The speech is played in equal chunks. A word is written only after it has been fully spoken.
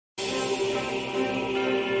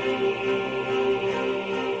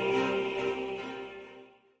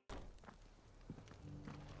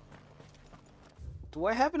Do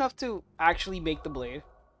I have enough to actually make the blade?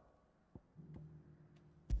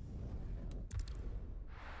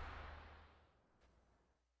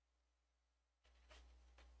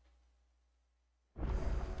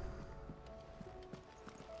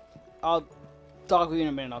 I'll talk with you in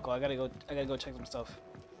a minute, Uncle. I gotta go check some stuff.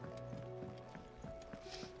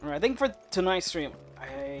 Alright, I think for tonight's stream,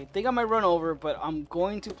 I think I might run over, but I'm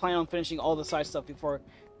going to plan on finishing all the side stuff before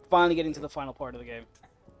finally getting to the final part of the game.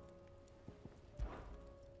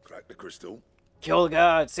 Crack the crystal. Kill the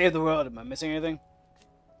god, save the world. Am I missing anything?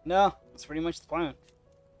 No, that's pretty much the plan.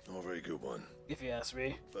 Not a very good one. If you ask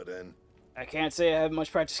me. But then... I can't say I have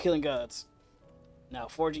much practice killing gods. Now,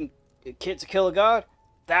 forging a kit to kill a god,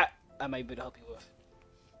 that I might be able to help you with.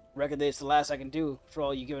 Reckon that it's the last I can do for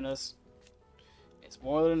all you've given us. It's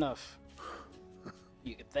more than enough.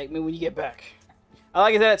 You can thank me when you get back. I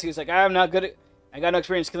like his attitude. It's like, I'm not good at... I got no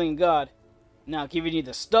experience killing a god. Now, giving you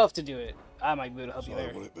the stuff to do it, I might be able to help you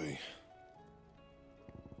there. Will it be?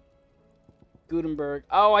 Gutenberg.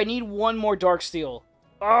 Oh, I need one more dark steel.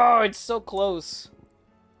 Oh, it's so close.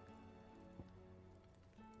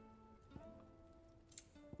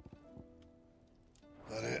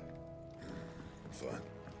 That it? Fine.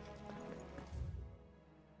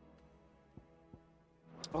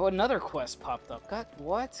 Oh, another quest popped up. God,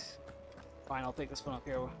 what? Fine, I'll pick this one up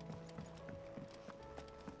here.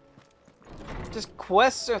 Just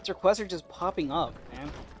quests after quests are just popping up, man.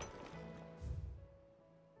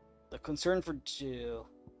 The concern for Jill.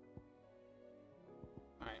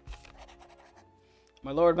 Alright.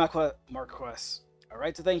 My Lord Marquess, I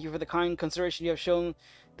write to thank you for the kind consideration you have shown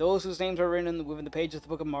those whose names are written within the pages of the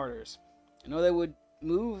Book of Martyrs. I know that would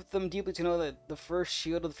move them deeply to know that the first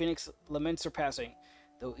shield of the Phoenix laments their passing.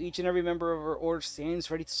 Though each and every member of our order stands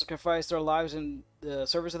ready to sacrifice their lives in the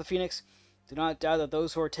service of the Phoenix, do not doubt that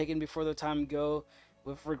those who are taken before their time go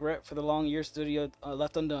with regret for the long years of duty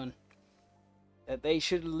left undone. That they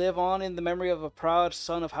should live on in the memory of a proud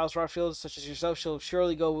son of House Rothfield such as yourself shall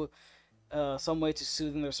surely go some way to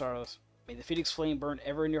soothing their sorrows. May the Phoenix flame burn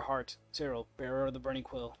ever in your heart, Cyril, bearer of the burning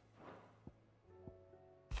quill.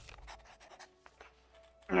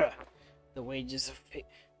 The wages of fate.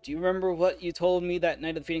 Do you remember what you told me that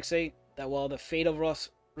night of the Phoenix Day? That while the fate of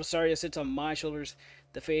Rosaria sits on my shoulders,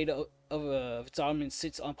 the fate of its dominance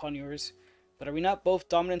sits upon yours. But are we not both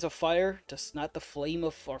dominants of fire? Does not the flame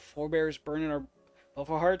of our forebears burn in both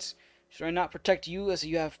our hearts? Should I not protect you as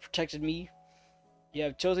you have protected me? You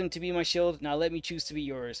have chosen to be my shield, now let me choose to be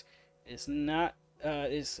yours. Is this not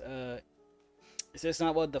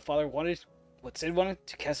what the Father wanted? What Sid wanted?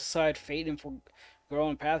 To cast aside fate and forgo our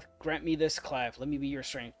own path? Grant me this, Clive. Let me be your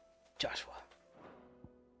strength. Joshua.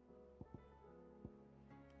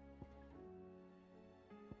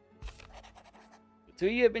 The two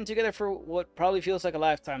of you have been together for what probably feels like a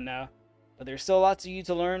lifetime now, but there's still lots of you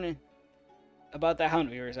to learn about that hound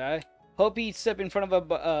of yours, I hope he'd step in front of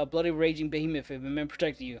a bloody raging behemoth if a man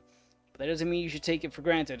protected you, but that doesn't mean you should take it for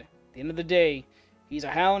granted. At the end of the day, he's a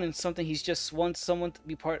hound and something he's just wants someone to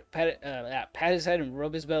be pat his head and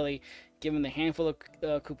rub his belly, give him the handful of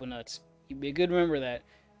Koopa nuts. You'd be good to remember that.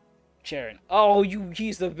 Sharon. Oh,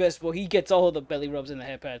 he's the best boy. He gets all the belly rubs and the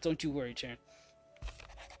head pats. Don't you worry, Sharon.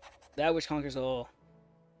 That which conquers all.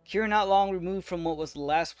 You're not long removed from what was the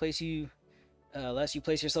last you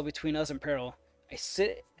placed yourself between us and peril. I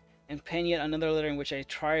sit and pen yet another letter in which I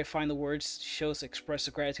try to find the words to show to express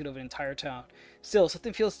the gratitude of an entire town. Still,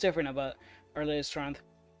 something feels different about our latest triumph.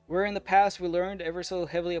 Where in the past we learned ever so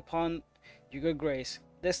heavily upon your good grace,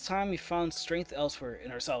 this time we found strength elsewhere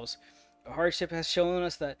in ourselves. Our hardship has shown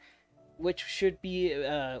us that which should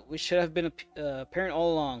have been apparent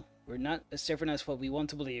all along. We're not as different as what we want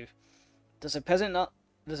to believe. Does a parent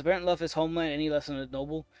love his homeland any less than a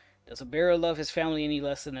noble? Does a bearer love his family any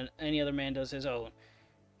less than any other man does his own?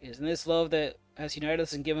 It is in this love that has united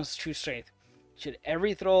us and given us true strength. Should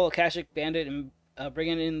every thrall, Akashic, bandit, and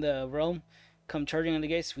brigand in the realm come charging on the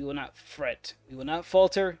gates, we will not fret. We will not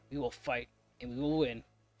falter. We will fight. And we will win,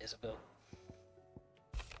 Isabel.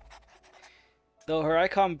 Though her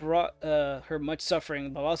icon brought her much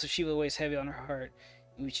suffering, the loss of Shiva weighs heavy on her heart.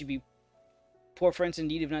 And we should be poor friends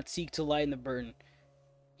indeed if not seek to lighten the burden.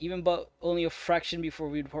 Even but only a fraction before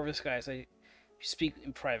we depart the skies, I speak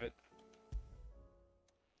in private.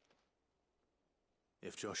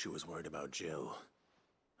 If Joshua was worried about Jill,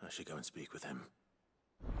 I should go and speak with him.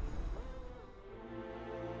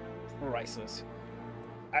 Priceless.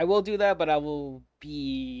 I will do that, but I will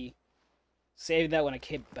be saving that when I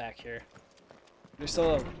get back here. There's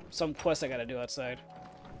still some quest I gotta do outside.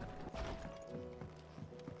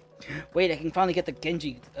 Wait, I can finally get the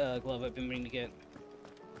Genji glove I've been meaning to get.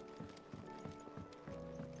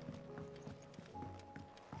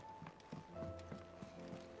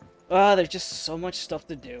 Ah, there's just so much stuff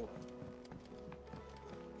to do.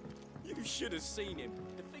 You should have seen him.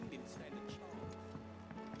 The thing didn't stand a chance.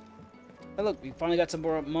 Oh, look, we finally got some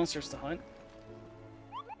more monsters to hunt.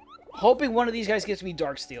 Hoping one of these guys gives me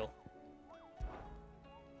Darksteel.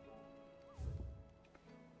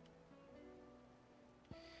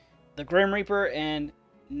 The Grim Reaper and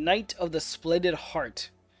Knight of the Splendid Heart.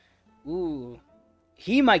 Ooh.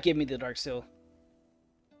 He might give me the Darksteel.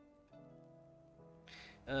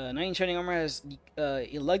 Knight in Shining Armor has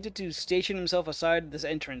elected to station himself aside this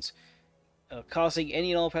entrance, causing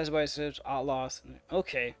any and all passersby outlaws.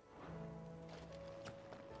 Okay.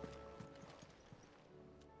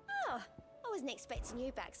 Oh, I wasn't expecting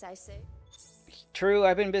you back so soon. True,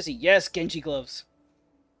 I've been busy. Yes, Genji gloves.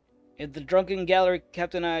 If the drunken gallery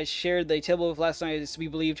captain and I shared the table with last night, it is to be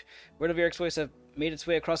believed, word of your exploits have made its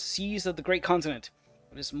way across the seas of the great continent.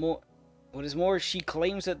 What is more, she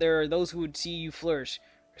claims that there are those who would see you flourish,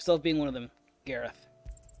 herself being one of them. Gareth.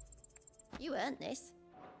 You earned this.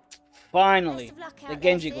 Finally, Best of luck the out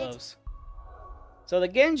Genji there, Sid. gloves. So the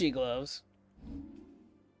Genji gloves.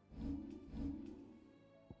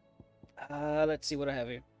 Let's see what I have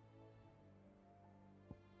here.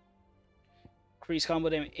 Increase combo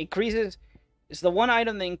damage. Increases. It's the one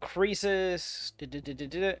item that increases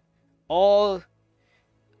all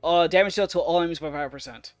damage dealt to all enemies by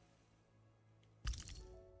 5%.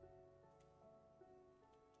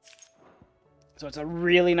 So it's a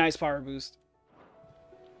really nice power boost.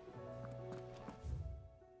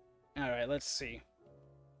 Alright, let's see.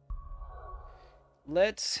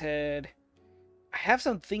 Let's head... I have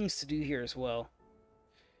some things to do here as well.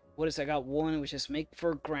 What is I got 1, which is make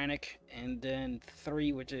for Granick, and then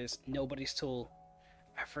 3, which is nobody's tool.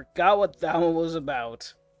 I forgot what that one was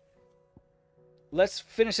about. Let's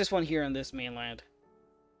finish this one here on this mainland.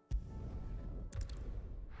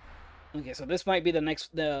 Okay, so this might be the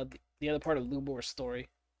next the other part of Lubor's story.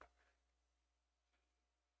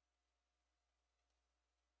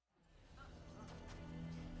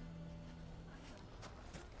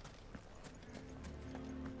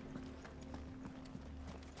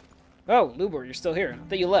 Oh, Lubor, you're still here. I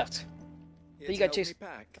thought you left. I thought you got chased.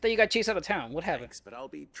 I thought you got chased out of town. What happened? Thanks, but I'll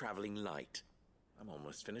be traveling light. I'm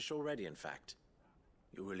almost finished already, in fact.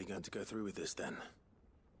 You're really going to go through with this then?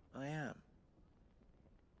 I am.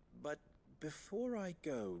 But before I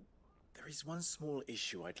go, there is one small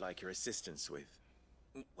issue I'd like your assistance with.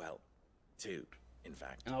 Well, two, in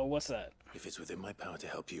fact. Oh, what's that? If it's within my power to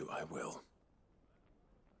help you, I will.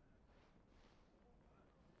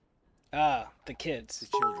 Ah, the kids. The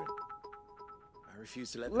children. I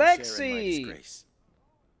refuse to let them share in my Lexi! disgrace.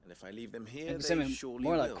 And if I leave them here, Okusenman, they surely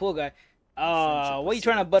more like will. cool guy. Friendship What are you is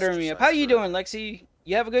trying to the butter me up? How you doing, forever. Lexi?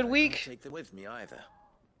 You have a good I week? can't take them with me either.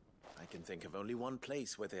 I can think of only one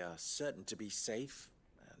place where they are certain to be safe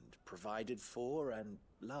and provided for and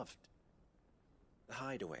loved. The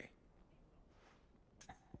hideaway.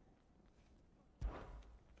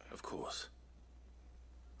 Of course.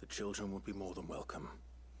 The children would be more than welcome.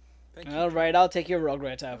 Thank you. Alright, I'll take your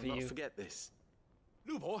Rugrats out I'll for not you. forget this.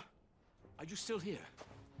 Lubor, are you still here?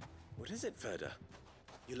 What is it, Ferda?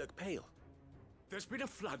 You look pale. There's been a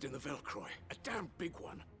flood in the Velcroy, a damn big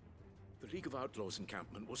one. The League of Outlaws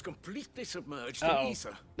encampment was completely submerged in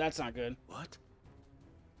ether. That's not good. What?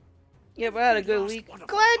 Yeah, but I had a good week.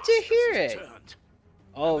 Glad to hear it.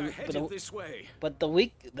 Oh, They're headed this way. but the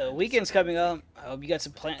weekend's coming up. I hope you got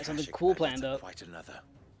something Akashic cool bandits planned are up. Quite another.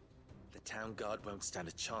 The town guard won't stand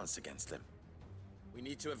a chance against them. We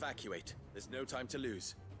need to evacuate. There's no time to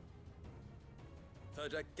lose.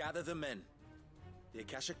 Ferda, gather the men. The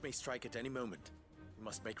Akashic may strike at any moment. We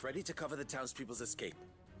must make ready to cover the townspeople's escape.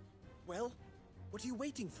 Well, what are you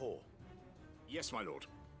waiting for? Yes, my lord.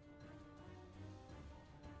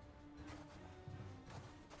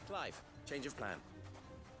 Clive, change of plan.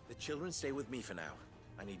 The children stay with me for now.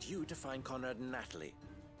 I need you to find Conrad and Natalie.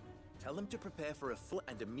 Tell them to prepare for a full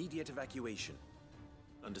and immediate evacuation.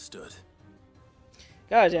 Understood.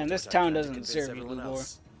 God damn, this I'll town plan to doesn't convince serve you, everyone Lubor.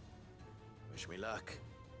 else. Wish me luck.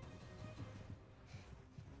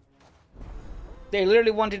 They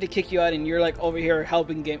literally wanted to kick you out, and you're like over here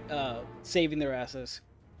helping saving their asses.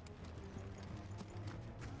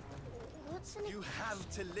 What's an... You have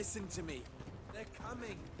to listen to me. They're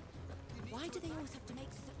coming. Why do they always have to make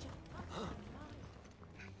such a...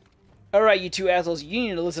 All right, you two assholes, you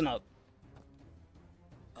need to listen up.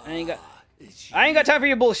 I ain't got time for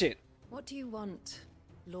your bullshit. What do you want,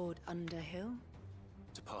 Lord Underhill?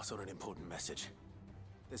 To pass on an important message.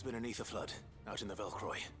 There's been an ether flood out in the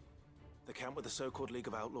Velcroy. The camp where the so-called League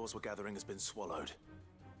of Outlaws were gathering has been swallowed.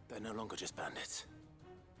 They're no longer just bandits.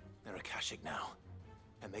 They're Akashic now,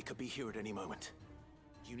 and they could be here at any moment.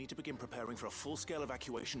 You need to begin preparing for a full-scale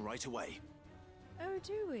evacuation right away. Oh,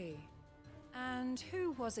 do we? And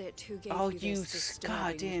who was it who gave Oh, you you this disturbing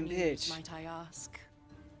goddamn news, bitch. might I ask?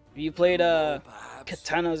 You played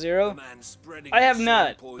Katana Zero? I have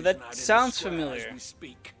not, but that sounds familiar.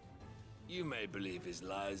 You may believe his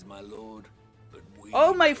lies, my lord, but we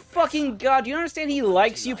Oh my know fucking god, do you understand he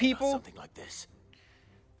likes you people? Something like this.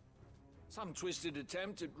 some twisted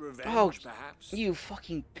attempt at revenge, Oh, perhaps. you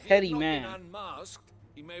fucking If he had petty not been man. unmasked,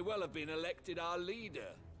 he may well have been elected our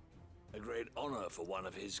leader. A great honor for one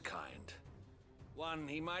of his kind. One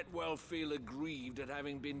he might well feel aggrieved at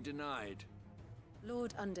having been denied.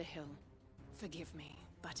 Lord Underhill, forgive me,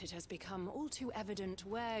 but it has become all too evident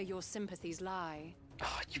where your sympathies lie.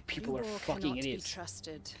 Oh, you people are Lubor fucking cannot idiots. Be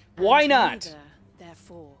trusted, Why and not? neither,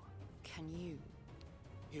 therefore, can you.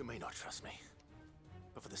 You may not trust me,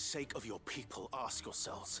 but for the sake of your people, ask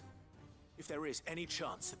yourselves if there is any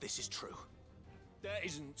chance that this is true. There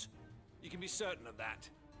isn't. You can be certain of that.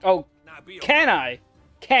 Oh, Now be can I?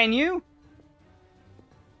 Can you?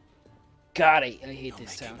 God, I hate You're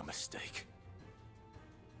this making town. a mistake.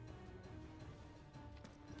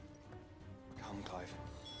 Come, Clive.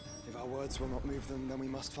 If our words will not move them, then we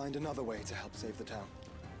must find another way to help save the town.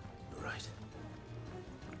 You're right.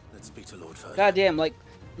 Let's speak to Lord Ferd. God damn, like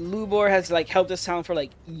Lubor has like helped this town for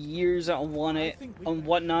like years on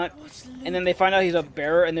whatnot, and then they find out he's a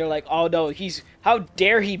bearer, and they're like, oh no, he's how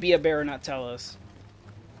dare he be a bearer, not tell us.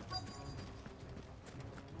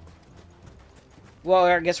 Well,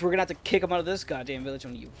 I guess we're gonna have to kick him out of this goddamn village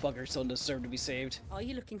when you fuckers don't deserve to be saved. Are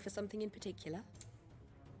you looking for something in particular?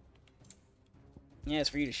 Yeah, it's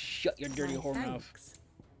for you to shut your dirty Why, whore mouth. thanks.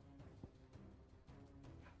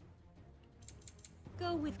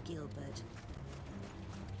 Go with Gilbert.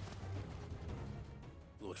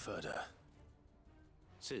 Lord Ferder.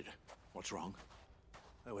 Sid, what's wrong?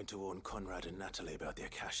 I went to warn Conrad and Natalie about the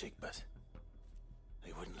Akashic, but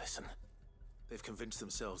they wouldn't listen. They've convinced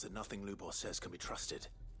themselves that nothing Lubor says can be trusted.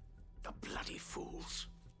 The bloody fools.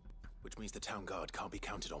 Which means the town guard can't be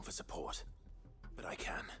counted on for support. But I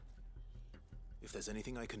can. If there's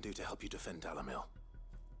anything I can do to help you defend Dalamil,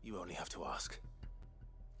 you only have to ask.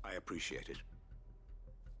 I appreciate it.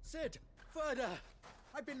 Sid! Ferder!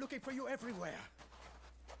 I've been looking for you everywhere.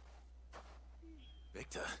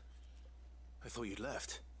 Victor, I thought you'd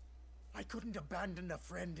left. I couldn't abandon a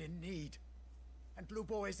friend in need. And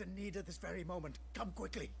Lubor is in need at this very moment. Come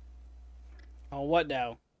quickly. Oh, what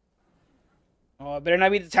now? Oh, it better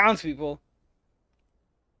not be the townspeople.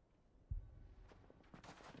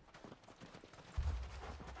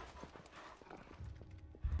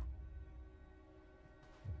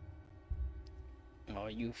 Oh,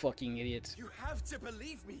 you fucking idiots. You have to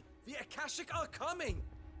believe me. The Akashic are coming.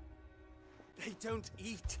 They don't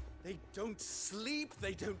eat. They don't sleep.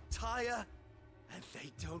 They don't tire. And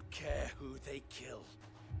they don't care who they kill.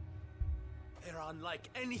 They're unlike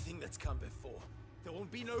anything that's come before. There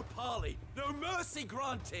won't be no parley, no mercy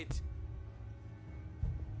granted.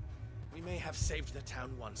 We may have saved the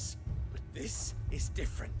town once, but this is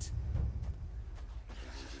different.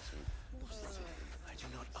 I do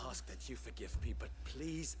not ask that you forgive me, but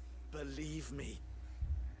please believe me.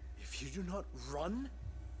 If you do not run,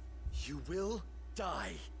 you will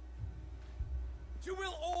die. You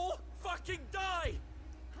will all fucking die!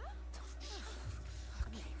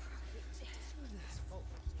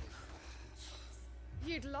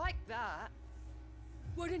 You'd like that,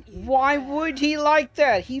 wouldn't you? Why would he like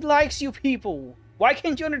that? He likes you people. Why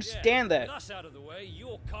can't you understand that? With us out of the way,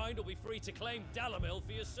 your kind will be free to claim Dalamil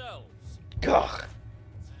for yourselves. Gah.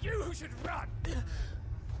 You should run!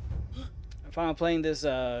 If I'm playing this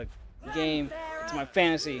game, it's my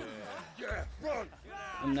fantasy.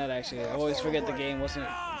 I'm not actually. I always forget the game wasn't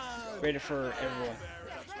rated for everyone.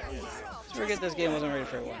 I forget this game wasn't rated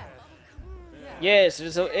for everyone. Yes,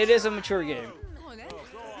 it is a mature game.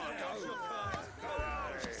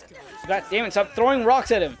 God damn it, stop throwing rocks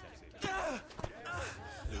at him.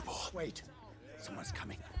 Wait. Someone's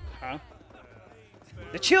coming. Huh?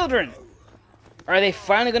 The children! Are they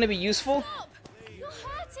finally going to be useful? Stop! You're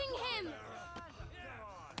hurting him!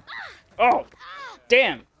 Oh!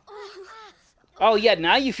 Damn! Oh yeah,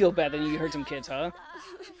 now you feel bad that you hurt some kids, huh?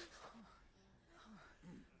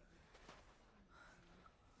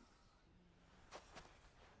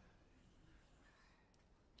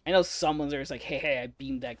 I know someone's there is like, hey, I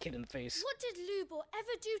beamed that kid in the face. What did Lubor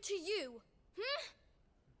ever do to you?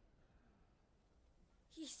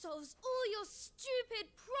 He solves all your stupid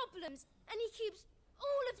problems, and he keeps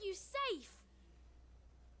all of you safe.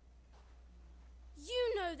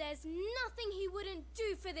 You know there's nothing he wouldn't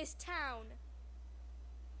do for this town.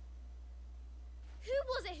 Who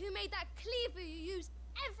was it who made that cleaver you used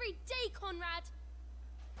every day, Conrad.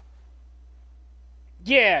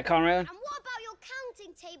 Yeah, Conrad. And what about your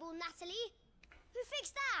counting table, Natalie? Who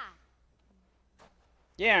fixed that?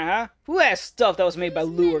 Yeah, huh? Who has stuff that was made by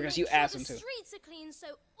Whose Lou men because you make sure asked him the to? streets are clean so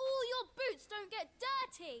all your boots don't get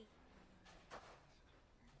dirty?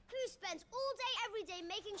 Who spends all day every day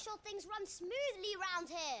making sure things run smoothly around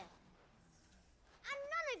here? And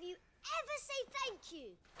none of you ever say thank you.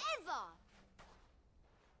 Ever.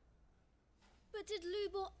 But did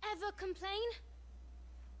Lubor ever complain?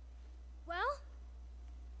 Well,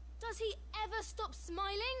 does he ever stop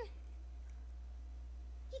smiling?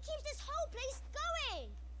 He keeps this whole place going.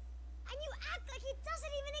 And you act like it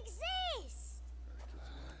doesn't even exist.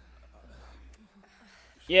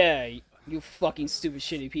 Yeah, you fucking stupid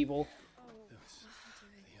shitty people.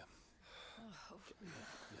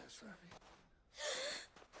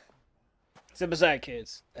 Step aside,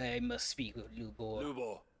 kids. I must speak with Lubor.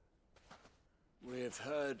 Lubor, we have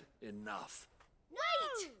heard enough.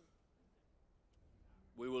 Wait!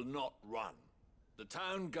 We will not run. The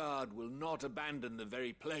town guard will not abandon the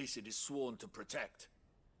very place it is sworn to protect.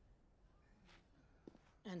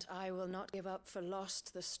 And I will not give up for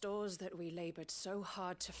lost the stores that we labored so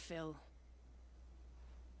hard to fill.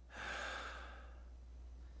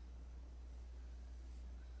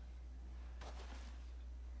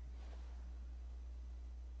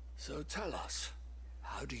 So tell us,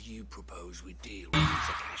 how do you propose we deal with these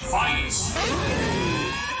Akashic?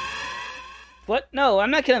 What? No,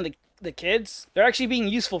 I'm not killing the kids. They're actually being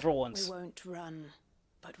useful for once. We won't run,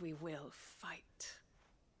 but we will fight.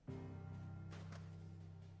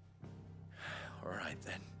 All right,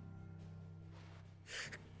 then.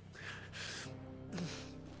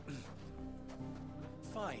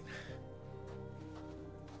 Fine.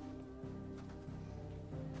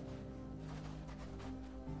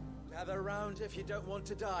 Gather round if you don't want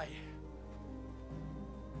to die.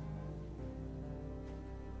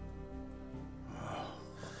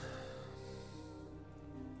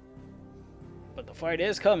 But the fight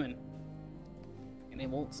is coming. And it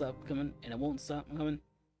won't stop coming. And it won't stop coming.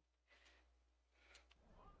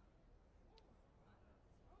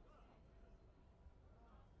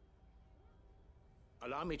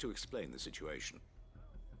 Allow me to explain the situation.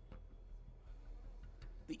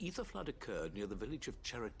 The ether flood occurred near the village of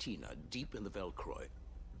Cheratina, deep in the Velcroy.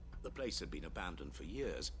 The place had been abandoned for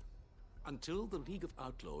years, until the League of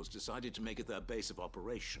Outlaws decided to make it their base of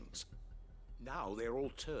operations. Now they're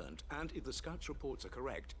all turned, and if the scouts' reports are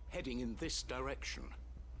correct, heading in this direction.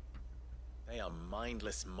 They are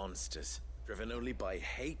mindless monsters, driven only by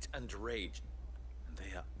hate and rage. And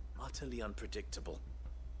they are utterly unpredictable.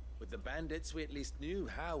 With the bandits, we at least knew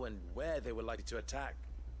how and where they were likely to attack.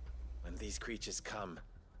 When these creatures come,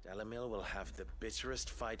 Dalamil will have the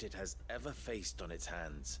bitterest fight it has ever faced on its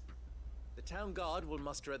hands. The town guard will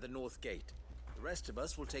muster at the north gate. The rest of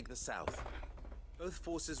us will take the south. Both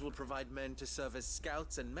forces will provide men to serve as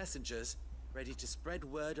scouts and messengers, ready to spread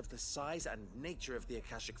word of the size and nature of the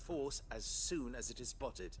Akashic force as soon as it is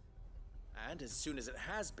spotted. And as soon as it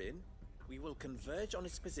has been, we will converge on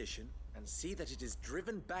its position and see that it is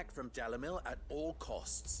driven back from Dalamil at all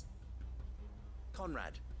costs.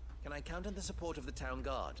 Conrad, can I count on the support of the town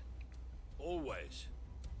guard? Always.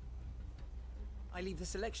 I leave the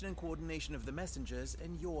selection and coordination of the messengers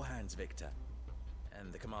in your hands, Victor.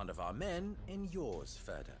 And the command of our men in yours,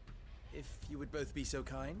 Ferda. If you would both be so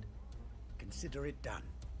kind. Consider it done.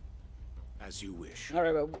 As you wish.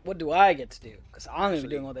 Alright, but what do I get to do? Because I'm going to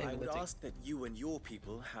be doing all the heavy I would lifting. ask that you and your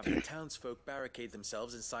people have the townsfolk barricade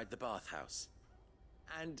themselves inside the bathhouse.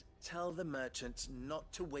 And tell the merchant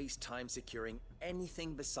not to waste time securing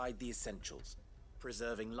anything beside the essentials.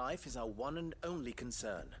 Preserving life is our one and only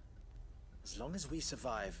concern. As long as we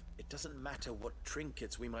survive, it doesn't matter what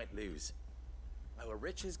trinkets we might lose. Our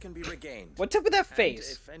riches can be regained. What's up with that And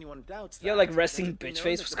face? if anyone doubts You got that, like resting let it be bitch known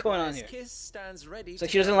face. that What's the going on Briar's here? Kiss stands ready So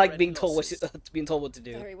to she doesn't cover like any being told what losses. being told what to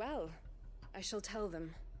do. Very well. I shall tell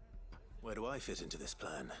them. Where do I fit into this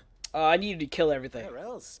plan? I need you to kill everything. Where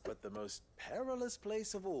else but the most perilous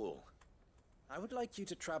place of all? I would like you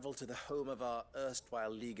to travel to the home of our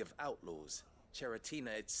erstwhile League of Outlaws, Cheratina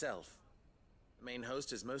itself. The main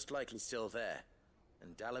host is most likely still there,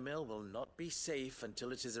 and Dalamil will not be safe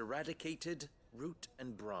until it is eradicated, root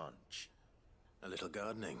and branch. A little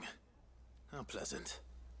gardening. How pleasant.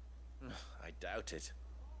 I doubt it.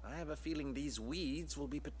 I have a feeling these weeds will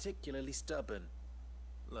be particularly stubborn.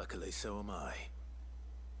 Luckily, so am I.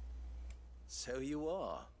 So you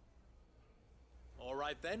are. All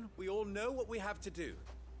right then, we all know what we have to do.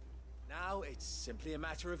 Now it's simply a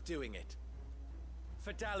matter of doing it.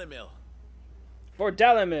 For Dalamil. For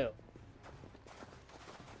Dalamil.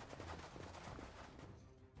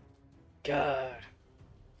 God.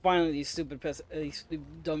 Finally, these these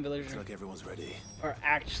dumb villagers Looks like everyone's ready. are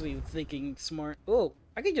actually thinking smart. Oh,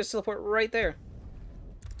 I can just teleport right there.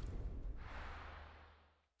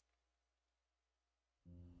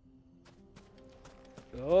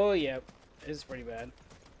 Oh yeah, this is pretty bad.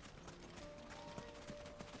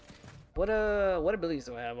 What abilities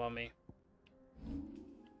do I have on me?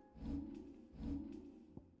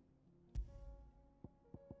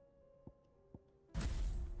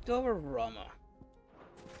 Rama.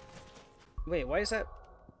 Wait, why is that?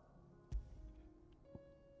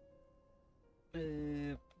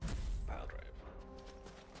 Pile drive.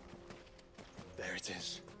 There it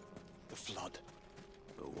is. The flood.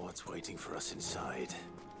 But what's waiting for us inside?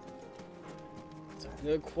 That's a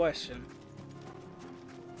good question.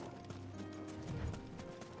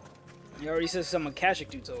 He already says some Akashic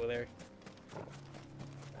dudes over there.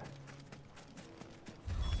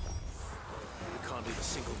 We can't leave a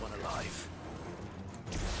single one alive.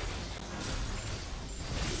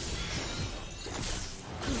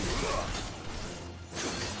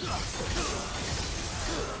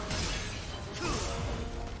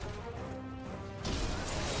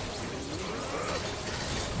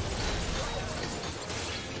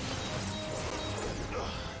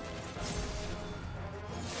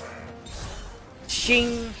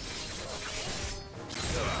 Shing.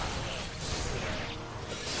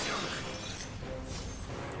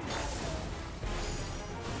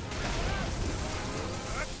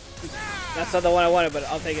 That's not the one I wanted, but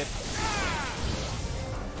I'll take it.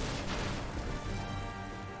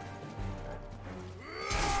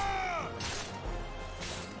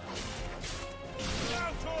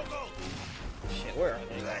 Shit, where are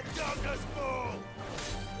they?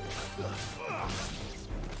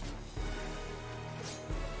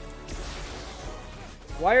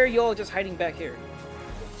 Why are y'all just hiding back here?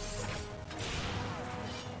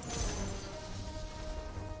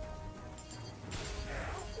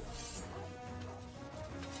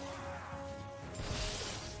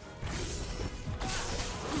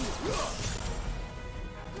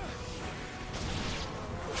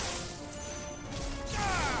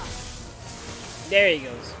 There he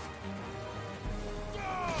goes.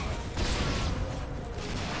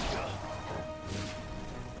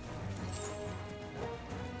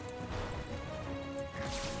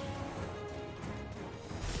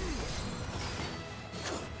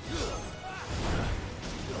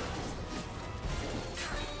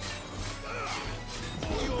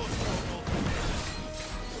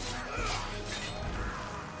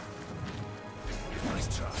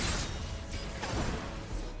 Nice try.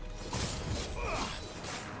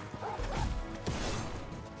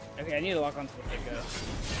 Okay, I need to lock onto the big guy.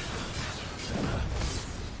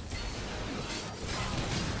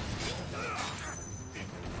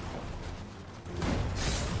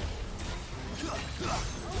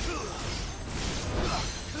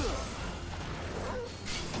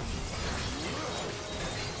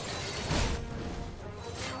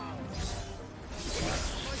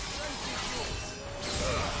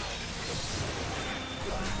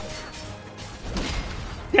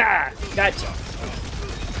 Yeah, gotcha.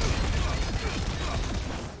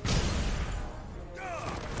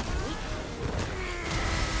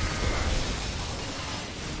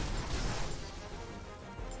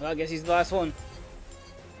 Well, I guess he's the last one.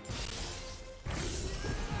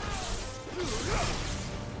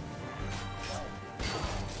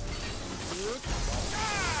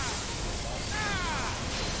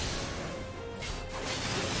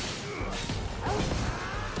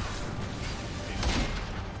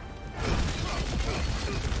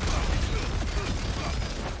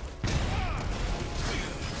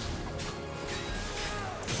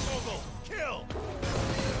 Kill!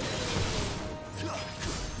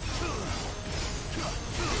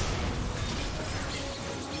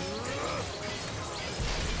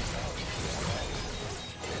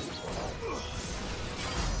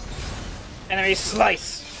 Enemy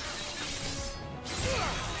slice!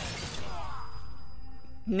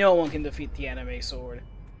 No one can defeat the anime sword.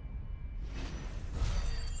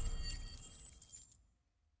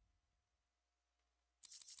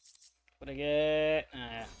 What I get?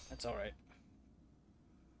 That's alright.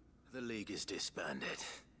 The League is disbanded.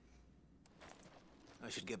 I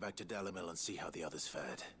should get back to Dalamil and see how the others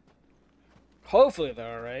fared. Hopefully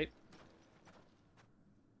they're alright.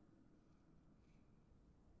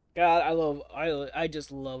 God, I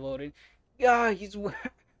just love Odin. Yeah, he's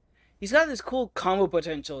got this cool combo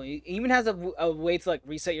potential. He even has a way to like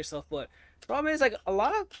reset yourself, but the problem is like a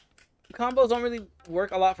lot of combos don't really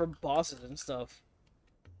work a lot for bosses and stuff.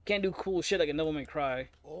 Can't do cool shit like a Devil May Cry.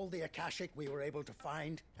 All the Akashic we were able to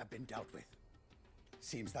find have been dealt with.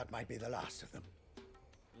 Seems that might be the last of them.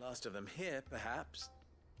 Last of them here, perhaps.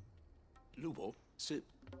 Lubo, Sir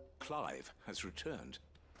Clive has returned.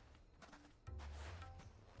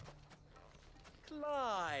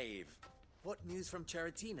 Clive! What news from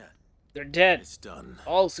Charatina? They're dead. It's done.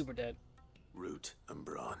 All super dead. Root and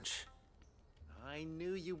branch. I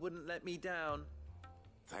knew you wouldn't let me down.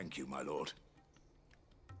 Thank you, my lord.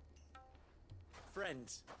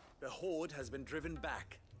 Friends, the Horde has been driven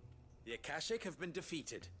back. The Akashic have been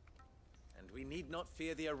defeated. And we need not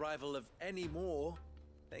fear the arrival of any more,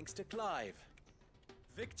 thanks to Clive.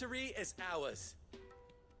 Victory is ours.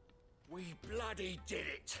 We bloody did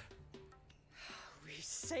it. We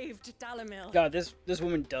saved Dalimil. God, this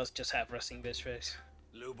woman does just have resting bitch face.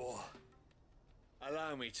 Lubor,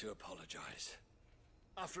 allow me to apologize.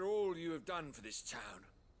 After all you have done for this town,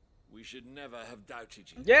 we should never have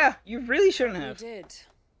doubted you. Yeah, you really shouldn't have. We did.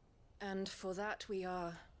 And for that we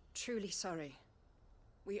are truly sorry.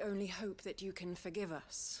 We only hope that you can forgive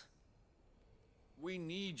us. We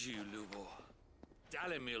need you, Lubor.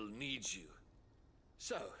 Dalimil needs you.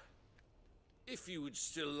 So, if you would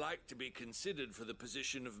still like to be considered for the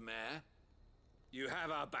position of mayor, you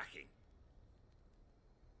have our backing.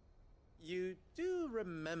 You do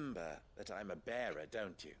remember that I'm a bearer,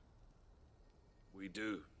 don't you? We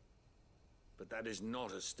do. But that is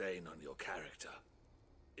not a stain on your character.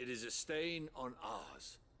 It is a stain on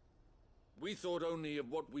ours. We thought only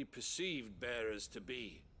of what we perceived bearers to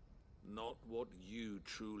be, not what you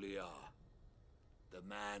truly are. The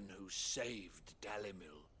man who saved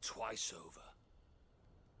Dalimil twice over.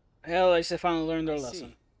 Hell, at least they finally learned their lesson.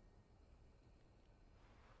 See.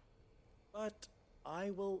 But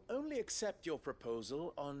I will only accept your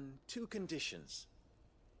proposal on 2 conditions.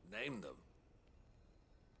 Name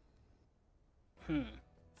them.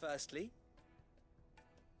 Firstly,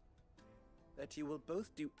 that you will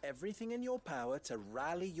both do everything in your power to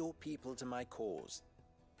rally your people to my cause.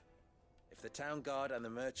 If the Town Guard and the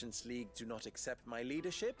Merchants League do not accept my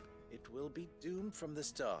leadership, it will be doomed from the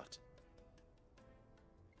start.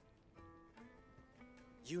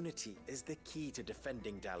 Unity is the key to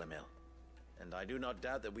defending Dalimil, and I do not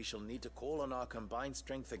doubt that we shall need to call on our combined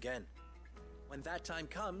strength again. When that time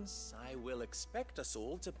comes, I will expect us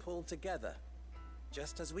all to pull together,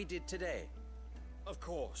 just as we did today. Of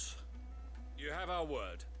course. You have our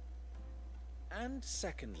word. And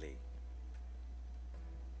secondly,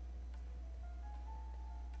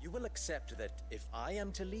 you will accept that if I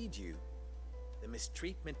am to lead you, the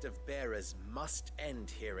mistreatment of bearers must end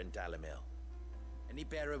here in Dalimil. Any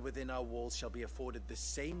bearer within our walls shall be afforded the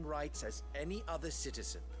same rights as any other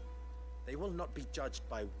citizen. They will not be judged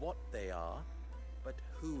by what they are, but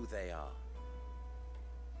who they are.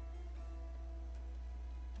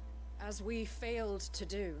 As we failed to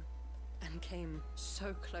do, and came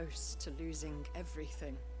so close to losing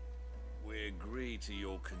everything. We agree to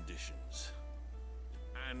your conditions.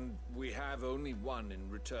 And we have only one in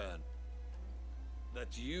return.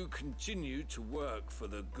 That you continue to work for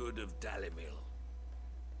the good of Dalimil,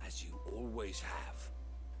 as you always have.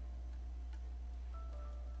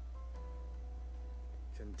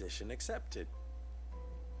 Condition accepted.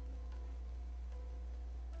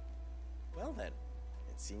 Well then,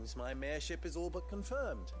 it seems my mayorship is all but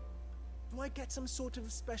confirmed. Do I get some sort of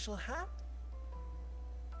special hat?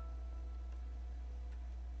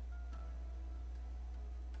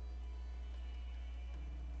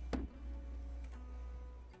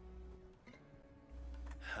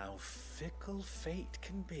 How fickle fate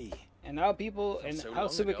can be. And how people, Not and so how long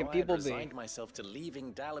stupid ago, can I people had be? resigned myself to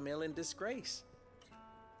leaving Dalimil in disgrace.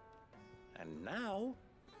 And now,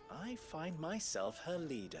 I find myself her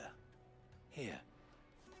leader. Here.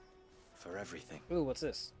 For everything. Ooh, what's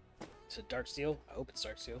this? Is it Dark Steel? I hope it's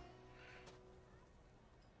Dark Steel.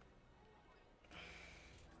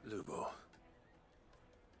 Lubo.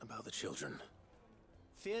 About the children.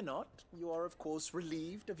 Fear not, you are of course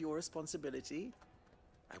relieved of your responsibility.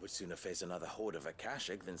 I would sooner face another horde of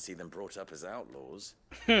Akashic than see them brought up as outlaws.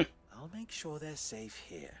 I'll make sure they're safe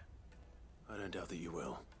here. I don't doubt that you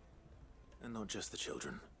will. And not just the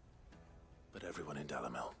children, but everyone in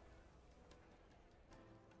Dalimil.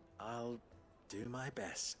 I'll do my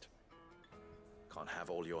best. Can't have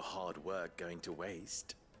all your hard work going to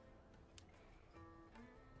waste.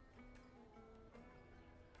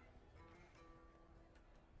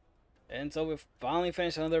 And so we've finally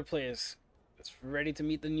finished another place. It's ready to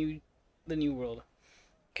meet the new world.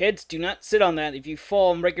 Kids, do not sit on that. If you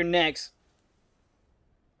fall and break your necks.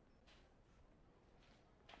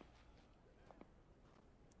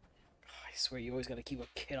 I swear you always gotta keep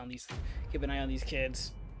an eye on these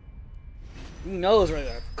kids. Who knows where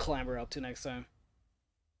they'll clamber up to next time.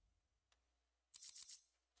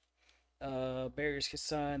 Barriers can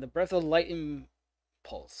sign the breath of light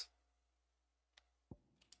impulse.